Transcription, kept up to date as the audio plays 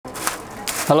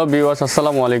Hello viewers,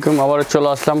 আসসালামু আলাইকুম। আবার চলে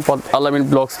আসলাম আলামিন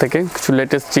ব্লগস থেকে কিছু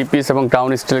লেটেস্ট থ্রি পিস এবং গাউন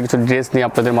স্টাইলের কিছু ড্রেস নিয়ে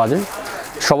আপনাদের মাঝে।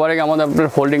 সবার আগে আমাদের আপনার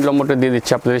হোল্ডিং নম্বরটা দিয়ে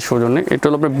দিচ্ছি আপনাদের সৌজন্যে। এটা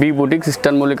হলো আপনার B-Boutques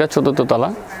ইস্টার্ন মল্লিকা 4th তলা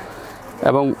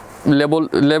এবং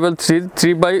লেভেল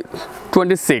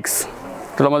 3/26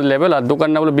 এটা আমাদের লেভেল। আর দোকান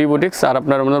নাম হলো B-Boutques। আর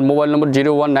আপনার আমাদের মোবাইল নম্বর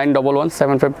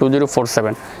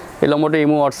 01911752047। এই নম্বরটা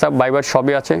ইমো, হোয়াটসঅ্যাপ, ভাইবার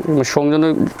সবই আছে। সংযোজন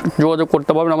যোগাযোগ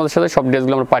করতে পারবেন আমাদের সাথে। সব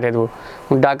ড্রেসগুলো আমরা পাঠিয়ে দেবো।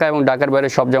 ঢাকা এবং ঢাকার বাইরে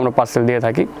সব যে আমরা পার্সেল দিয়ে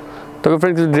থাকি। তবে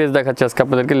ফ্রেন্ড কিছু ড্রেস দেখাচ্ছি আজকে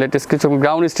আপনাদেরকে, লেটেস্ট কিছু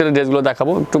গ্রাউন্ড স্টাইলের ড্রেসগুলো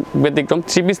দেখাবো। একটু ব্যতিক্রম,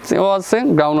 থ্রি পিসও আছে,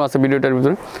 গ্রাউন্ডও আছে ভিডিওটার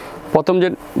ভিতরে। প্রথম যে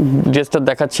ড্রেসটা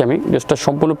দেখাচ্ছি আমি, ড্রেসটা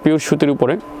সম্পূর্ণ পিওর সুতির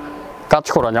উপরে কাজ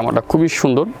করা। জামাটা খুবই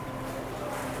সুন্দর,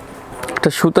 একটা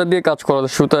সুতা দিয়ে কাজ করা,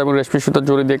 সুতা এবং রেশমি সুতা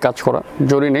জড়ি দিয়ে কাজ করা।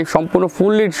 জড়ি নেই, সম্পূর্ণ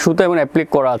ফুললি সুতা এবং অ্যাপ্লিক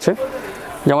করা আছে।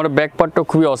 জামাটা ব্যাক পার্টটাও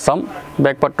খুবই অসাম,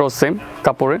 ব্যাক পার্টটাও সেম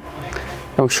কাপড়ে।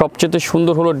 এবং সবচেয়ে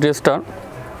সুন্দর হলো ড্রেসটা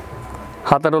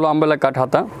হাতাটা হলো আম্বেলা কাট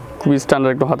হাতা, খুবই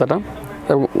স্ট্যান্ডার্ড একটু হাতাটা।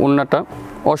 এবং ওড়নাটা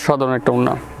অসাধারণ একটা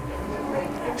ওড়না,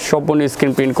 সম্পূর্ণ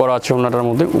স্ক্রিন প্রিন্ট করা আছে ওড়নাটার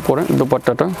মধ্যে। উপরে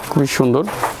দোপাট্টাটা খুবই সুন্দর।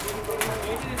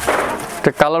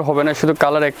 এটা কালার হবে না, শুধু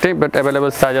কালার একটাই, বাট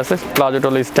অ্যাভেলেবেল সাইজ আছে। প্লাজোটা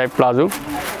হলো স্টাইপ প্লাজো।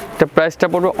 এটা প্রাইসটা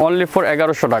পড়বে অনলি ফর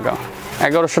 1100 টাকা।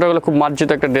 1100 টাকা হলে খুব মার্জিত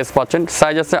একটা ড্রেস পাচ্ছেন।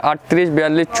 সাইজ আছে 38,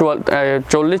 42,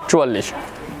 40, 44,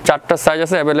 চারটা সাইজ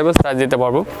আছে, অ্যাভেলেবেল সাইজ দিতে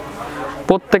পারবো।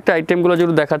 প্রত্যেকটা আইটেমগুলো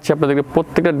যদি দেখাচ্ছি আপনাদেরকে,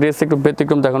 প্রত্যেকটা ড্রেস একটু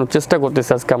ব্যতিক্রম দেখানোর চেষ্টা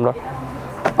করতেছি আজকে আমরা।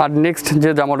 আর নেক্সট যে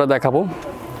জামাটা দেখাবো,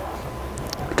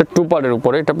 এটা টু পার্টের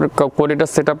উপরে। এটা আপনার কোটিটা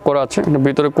সেট আপ করা আছে, এটা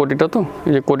ভিতরে কোটিটা, তো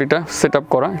এই যে কোটিটা সেট আপ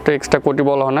করা, এটা এক্সট্রা কোটি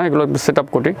বলা হয় না, এগুলো সেট আপ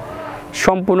কোটি।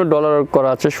 সম্পূর্ণ ডলার করা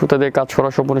আছে, সুতা দিয়ে কাজ করা,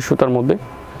 সম্পূর্ণ সুতার মধ্যে।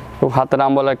 এবং হাতের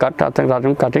আম্বালায় কাট, হাতের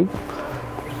কাটিং।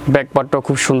 ব্যাক পার্টটাও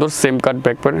খুব সুন্দর, same cut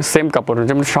back part, same কাপড়।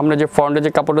 যেমন সামনে যে ফ্রন্টে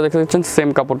যে কাপড়টা দেখতে পাচ্ছেন, সেম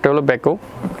কাপড়টা হলো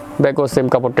ব্যাকও সেম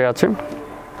কাপড়টাই আছে।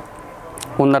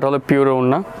 ওড়নাটা হলো পিওর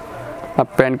ওড়না। আর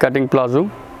প্যান্ট কাটিং প্লাজো।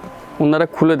 ওড়নাটা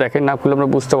খুলে দেখে, না খুলে আমরা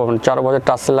বুঝতে পারবেন। 4 বাজার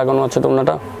টাসেল লাগানো আছে, তো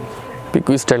ওড়নাটা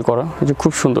পিকু স্টাইল করা, এই যে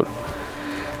খুব সুন্দর।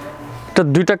 এটা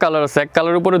দুইটা কালার আছে, এক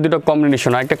কালারের উপরে দুটো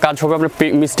কম্বিনেশন। একটা কাজ হবে আপনার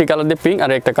মিষ্টি কালার দিয়ে পিঙ্ক, আর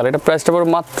একটা কালার। এটা প্রাইসটা পড়বে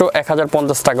মাত্র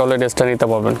 1050 টাকা হলে ড্রেসটা নিতে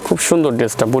পারবেন। খুব সুন্দর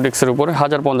ড্রেসটা, বুটিক্সের উপরে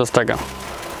 1050 টাকা।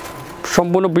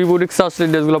 সম্পূর্ণ B-Boutques আসলে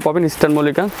ড্রেসগুলো পাবেন ইস্টার্ন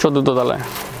মল্লিকা 4th তলায়।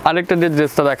 আরেকটা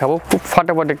ড্রেসটা দেখাবো, খুব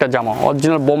ফাটাফাটি একটা জামা,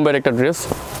 অরিজিনাল বোম্বের একটা ড্রেস।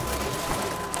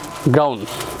 গ্রাউন,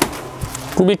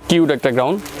 খুবই কিউট একটা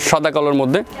গ্রাউন, সাদা কালার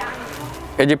মধ্যে।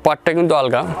 এই যে পার্টটা কিন্তু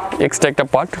আলগা, এক্সট্রা একটা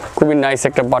পার্ট, খুবই নাইস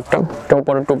একটা পার্টটা। এটা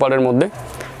উপরে টু পার্টের মধ্যে,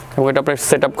 এবং এটা আপনার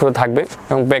সেট আপ করে থাকবে।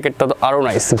 এবং ব্যাকেটটা তো আরও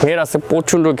নাইস, ঘের আছে,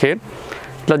 প্রচণ্ড ঘের।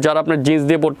 এটা যারা আপনার জিন্স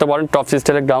দিয়ে পড়তে পারেন, টপ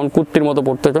স্টাইলের গ্রাউন কুর্তির মতো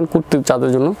পড়তে চান, কুর্তির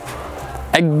চাঁদের জন্য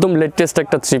একদম লেটেস্ট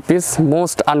একটা three piece,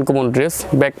 most uncommon dress.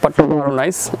 Back পার্টটা আরও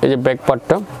নাইস, এই যে ব্যাক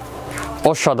পার্টটা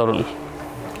অসাধারণ।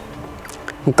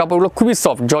 কাপড়গুলো খুবই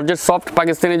সফট, জর্জেট সফট,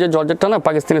 পাকিস্তানি যে জর্জেটটা না,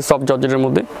 পাকিস্তানি সফট জর্জেটের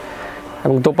মধ্যে।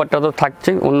 এবং দোপাট্টা তো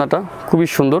থাকছে, ওড়নাটা খুবই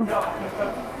সুন্দর।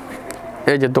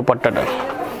 এই যে দোপাট্টাটা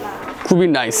খুবই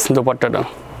নাইস, দোপাট্টাটা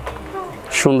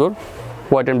সুন্দর,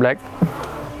 হোয়াইট অ্যান্ড ব্ল্যাক।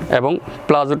 এবং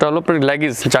প্লাজোটা হলো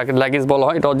লেগিংস, যাকে লেগিংস বলা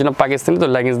হয়, এটা অরিজিনাল পাকিস্তানি, তো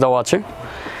লেগিংস দেওয়া আছে।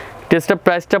 ড্রেসটার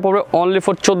প্রাইসটা পড়বে অনলি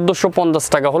ফর 1450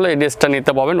 টাকা হলে এই ড্রেসটা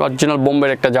নিতে পারবেন। অরিজিনাল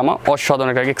বোম্বের একটা জামা, অসাধারণ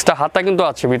একটা। এক্সট্রা হাতা কিন্তু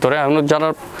আছে ভিতরে। এখন যারা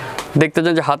দেখতে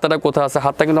চান যে হাতাটা কোথায় আছে,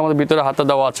 হাতা কিন্তু আমাদের ভিতরে হাতা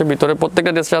দেওয়া আছে। ভিতরে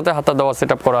প্রত্যেকটা ড্রেসের সাথে হাতা দেওয়া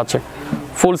সেট আপ করা আছে,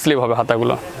 ফুল স্লিভ হবে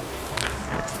হাতাগুলো।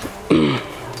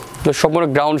 তো সম্পূর্ণ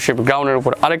গ্রাউন্ড শেপ, গ্রাউন্ডের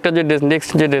উপর। আরেকটা যে ড্রেস, নেক্সট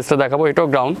যে ড্রেসটা দেখাবো, এটাও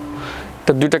গ্রাউন্ড।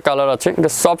 এটা দুইটা কালার আছে।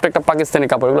 এটা সফট একটা পাকিস্তানি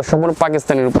কাপড়, এগুলো সম্পূর্ণ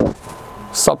পাকিস্তানির উপর,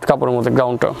 সফট কাপড়ের মধ্যে।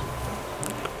 গ্রাউন্ডটা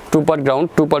টু পার্ট গ্রাউন্ড,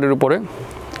 টু পার্টের উপরে।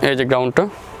 এই যে গ্রাউন্ডটা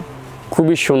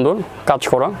খুবই সুন্দর কাজ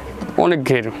করা, অনেক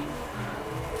ঘের,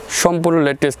 সম্পূর্ণ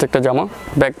লেটেস্ট একটা জামা।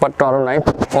 ব্যাক পার্টটা আরও নাই,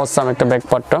 অসাম একটা ব্যাক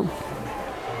পার্টটা।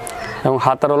 এবং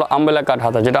হাতার হলো আম্বেলা কাট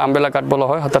হাতা, যেটা আম্বেলা কাট বলা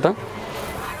হয় হাতাটা।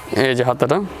 এই যে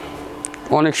হাতাটা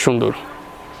অনেক সুন্দর,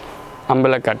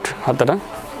 আম্বেলা কাট হাতাটা।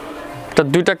 এটা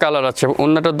দুইটা কালার আছে।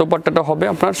 অন্যটা দোপাট্টাটা হবে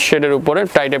আপনার শেডের উপরে,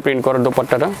 টাইটে প্রিন্ট করা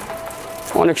দোপাট্টাটা,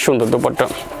 অনেক সুন্দর দোপাট্টাটা।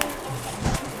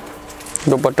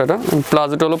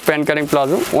 প্লাজোটা হলো প্যান্ট কাটিং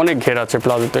প্লাজো, অনেক ঘের আছে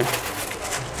প্লাজোতে।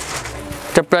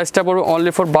 এটা প্রাইসটা পড়বে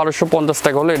অনলি ফর 1250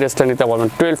 টাকা হলে এই ড্রেসটা নিতে পারবেন,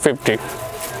 1250।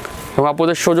 এবং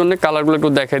আপনাদের সৌজন্যে কালারগুলো একটু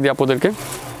দেখাই দিই আপনাদেরকে।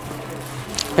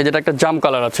 এই যেটা একটা জাম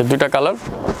কালার আছে, দুইটা কালার,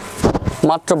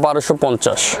 মাত্র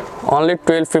 1250, অনলি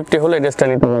 1250 হলে এই ড্রেসটা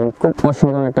নিতে পারবেন। খুব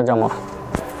অসাধারণ একটা জামা।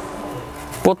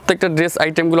 প্রত্যেকটা ড্রেস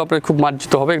আইটেমগুলো আপনার খুব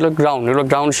মার্জিত হবে। এগুলো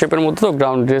গ্রাউন্ড শেপের মধ্যে, তো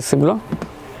গ্রাউন্ড ড্রেসগুলো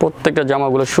প্রত্যেকটা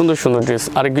জামাগুলো সুন্দর সুন্দর ড্রেস।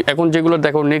 আর এখন যেগুলো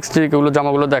দেখাবো, নেক্সট যেগুলো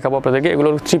জামাগুলো দেখাবো আপনাদেরকে, এগুলো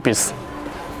থ্রি পিস।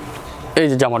 এই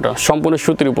যে জামাটা সম্পূর্ণ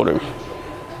সুতির উপরে,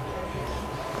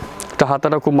 এটা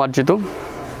হাতাটা খুব মার্জিত।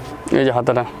 এই যে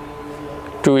হাতাটা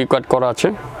টু কাট করা আছে।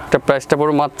 এটা প্রাইসটা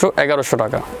পড়বে মাত্র 1100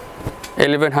 টাকা,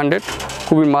 1100।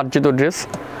 খুবই মার্জিত ড্রেস।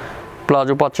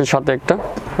 প্লাজো পাচ্ছেন সাথে একটা,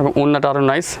 এবং ওড়নাটা আরও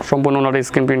নাইস, সম্পূর্ণ ওনারা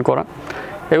স্ক্রিন প্রিন্ট করা।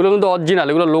 এগুলো কিন্তু অরিজিনাল,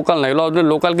 এগুলো লোকাল না, এগুলো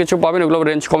লোকাল কিছু পাবেন, এগুলো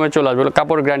রেঞ্জ কমে চলে আসবে, এগুলো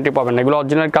কাপড় গ্যারান্টি পাবেন না, এগুলো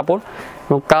অরিজিনাল কাপড়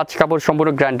এবং কাজ কাপড়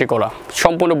সম্পূর্ণ গ্যারান্টি করা,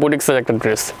 সম্পূর্ণ বুটিক্সের একটা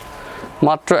ড্রেস।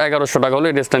 মাত্র 1100 টাকা হলে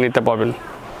এই ড্রেসটা নিতে পারবেন।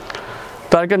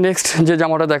 তারপরে নেক্সট যে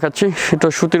জামাটা দেখাচ্ছি সেটা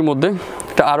সুতির মধ্যে,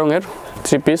 এটা আড়ংয়ের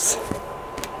 3 পিস।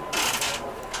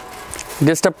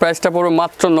 ড্রেসটার প্রাইসটা পড়বে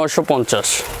মাত্র 950,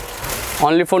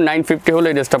 অনলি ফর 950 হলে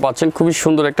এই ড্রেসটা পাচ্ছেন। খুবই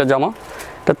সুন্দর একটা জামা,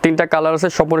 এটা 3টা কালার আছে,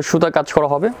 সম্পূর্ণ সুতা কাজ করা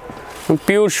হবে,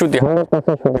 পিওর সুতি,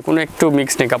 কোনো একটু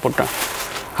মিক্স নেই কাপড়টা।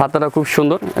 হাতাটা খুব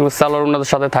সুন্দর এবং সালোয়ার ওনাদের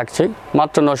সাথে থাকছে,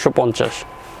 মাত্র 950।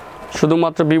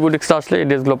 শুধুমাত্র B-Boutques আসলে এই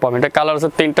ড্রেসগুলো পাবেন। এটা কালার আছে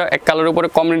 3টা, এক কালারের উপরে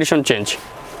কম্বিনেশন চেঞ্জ,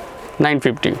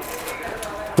 950।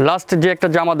 লাস্ট যে একটা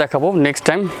জামা দেখাবো নেক্সট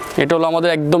টাইম, এটা হলো আমাদের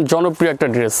একদম জনপ্রিয় একটা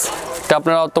ড্রেস। এটা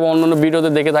আপনারা অথবা অন্যান্য ভিডিওতে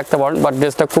দেখে থাকতে পারেন, বাট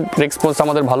ড্রেসটা খুব রেসপন্স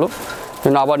আমাদের ভালো,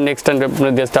 জন্য আবার নেক্সট টাইম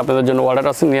ড্রেসটা আপনাদের জন্য অর্ডার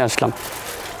আছে নিয়ে আসলাম।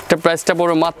 এটা প্রাইসটা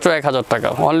পড়বে মাত্র 1000 টাকা,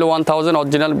 অনলি 1000।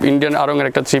 অরিজিনাল ইন্ডিয়ান আড়ংয়ের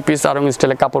একটা 3 পিস, আড়ং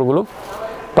স্টাইলের কাপড়গুলো,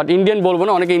 বাট ইন্ডিয়ান বলবো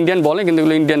না, অনেকে ইন্ডিয়ান বলে, কিন্তু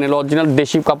এগুলো ইন্ডিয়ান এলো, অরিজিনাল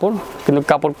দেশি কাপড়, কিন্তু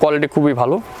কাপড় কোয়ালিটি খুবই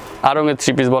ভালো। আড়ংয়ের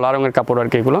 3 পিস বলে, আড়ংয়ের কাপড় আর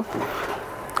কি এগুলো।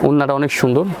 ওড়নাটা অনেক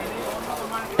সুন্দর,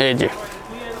 এই যে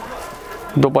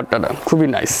দোপাট্টাটা খুবই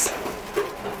নাইস,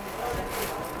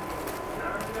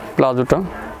 প্লাজোটা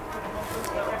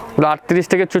 38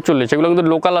 থেকে 44, এগুলো কিন্তু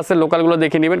লোকাল আছে, লোকালগুলো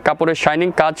দেখে নেবেন, কাপড়ের শাইনিং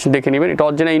কাজ দেখে নেবেন। এটা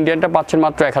অরিজিনাল ইন্ডিয়ানটা পাচ্ছেন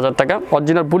মাত্র 1000 টাকা,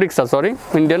 original boutiques, sorry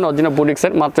Indian original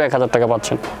বুটিক্সের মাত্র 1000 টাকা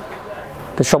পাচ্ছেন।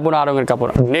 তো সম্পূর্ণ আড়ংয়ের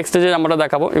কাপড়। নেক্সট যে আমরা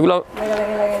দেখাবো, এগুলো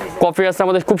কফি আছে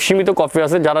আমাদের, খুব সীমিত কফি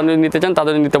আছে, যারা নিতে চান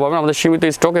তাদের নিতে পারবেন, আমাদের সীমিত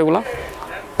স্টক। এগুলো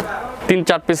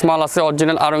 3-4 পিস মাল আছে,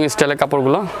 অরিজিনাল আড়ং স্টাইলের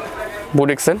কাপড়গুলো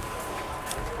বুটিক্সের।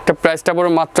 এটা প্রাইসটা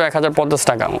পড়বে মাত্র 1050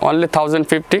 টাকা, অনলি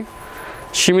 1050।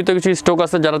 সীমিত কিছু স্টক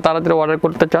আছে, যারা তাড়াতাড়ি অর্ডার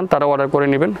করতে চান তারা অর্ডার করে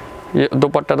নেবেন।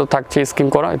 দোপাট্টা তো থাকছে স্কিন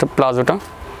করা, এটা প্লাজোটা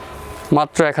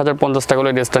মাত্র 1050 টাকা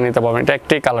হলে ড্রেসটা নিতে পারবেন। এটা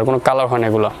একটাই কালার, কোনো কালার হয় না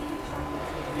এগুলো।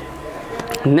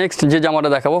 নেক্সট যে জামাটা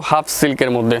দেখাবো হাফ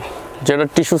সিল্কের মধ্যে, যেটা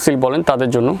টিস্যু সিল্ক বলেন তাদের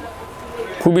জন্য,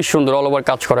 খুবই সুন্দর, অল ওভার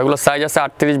কাজ করা। এগুলো সাইজ আছে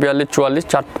 38, 42, 44,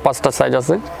 4-5টা সাইজ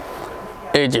আছে।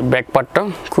 এই যে ব্যাক পার্টটা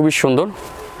খুবই সুন্দর,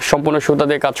 সম্পূর্ণ সুতা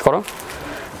দিয়ে কাজ করা।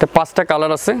 এটা 5টা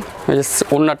কালার আছে, এই যে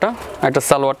ওড়নাটা, একটা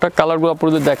সালোয়ারটা। কালারগুলো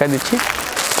আপনাদের দেখাই দিচ্ছি,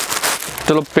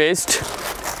 এটা হলো পেস্ট,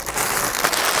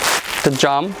 এটা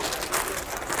জাম,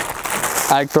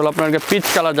 আর একটা হলো আপনার পিচ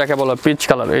কালার, যাকে বলা পিচ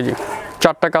কালার। এই যে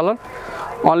 4টা কালার,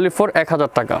 অনলি ফর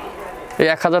 1000 টাকা। এই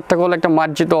 1000 টাকা হলে একটা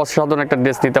মার্জিত অসাধারণ একটা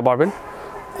ড্রেস নিতে পারবেন,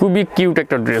 খুবই কিউট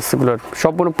একটা ড্রেস, এগুলো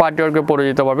সম্পূর্ণ পার্টি ওয়ার্কে পরে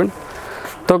যেতে পারবেন।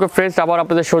 তো ওকে ফ্রেন্ডস, আবার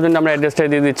আপনাদের সৌজন্যে আমরা অ্যাড্রেসটাই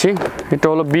দিয়ে দিচ্ছি। এটা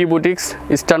হলো B-Boutques,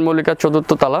 ইস্টার্ন মল্লিকা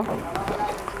 4th তলা,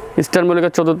 ইস্টার্ন মল্লিকা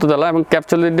 4th তলা, এবং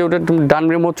ক্যাপচার দিয়ে ওটা ডান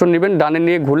মোচন নেবেন, ডানে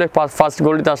নিয়ে ঘুরে ফার্স্ট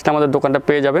গলিতে আসলে আমাদের দোকানটা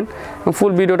পেয়ে যাবেন, এবং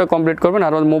ফুল ভিডিওটা কমপ্লিট করবেন।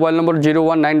 আর আমাদের মোবাইল নম্বর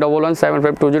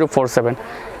 019117520447।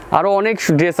 আরও অনেক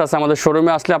ড্রেস আছে আমাদের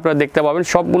শোরুমে, আসলে আপনারা দেখতে পাবেন,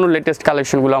 সবগুলো লেটেস্ট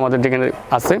কালেকশনগুলো আমাদের এখানে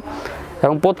আছে,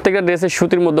 এবং প্রত্যেকটা ড্রেসের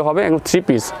সুতির মধ্যে হবে, এবং 3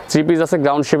 পিস আছে,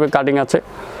 গ্রাউন্ড শেপে কাটিং আছে,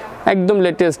 একদম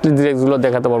লেটেস্ট ড্রেসগুলো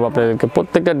দেখাতে পারবো আপনাদেরকে।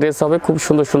 প্রত্যেকটা ড্রেস হবে খুব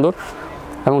সুন্দর সুন্দর,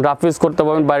 এবং রাফ ইউজ করতে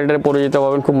পারবেন, বাইরেটারে পরে যেতে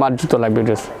পারবেন, খুব মার্জিত লাগবে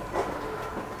ড্রেস।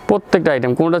 প্রত্যেকটা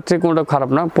আইটেম কোনোটা থেকে কোনোটা খারাপ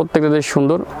না, প্রত্যেকটা ড্রেস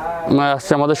সুন্দর।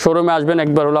 আমাদের শোরুমে আসবেন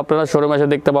একবার, হলো আপনারা শোরুমে এসে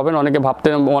দেখতে পাবেন। অনেকে ভাবতে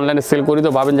অনলাইনে সেল করি, তো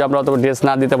ভাবেন যে আমরা অত ড্রেস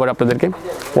না দিতে পারি আপনাদেরকে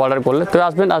অর্ডার করলে। তো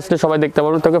আসবেন, আসলে সবাই দেখতে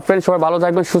পারবেন। তো ফ্রেন্ড, সবাই ভালো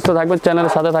থাকবেন, সুস্থ থাকবেন,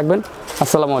 চ্যানেলের সাথে থাকবেন।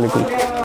 আসসালামু আলাইকুম।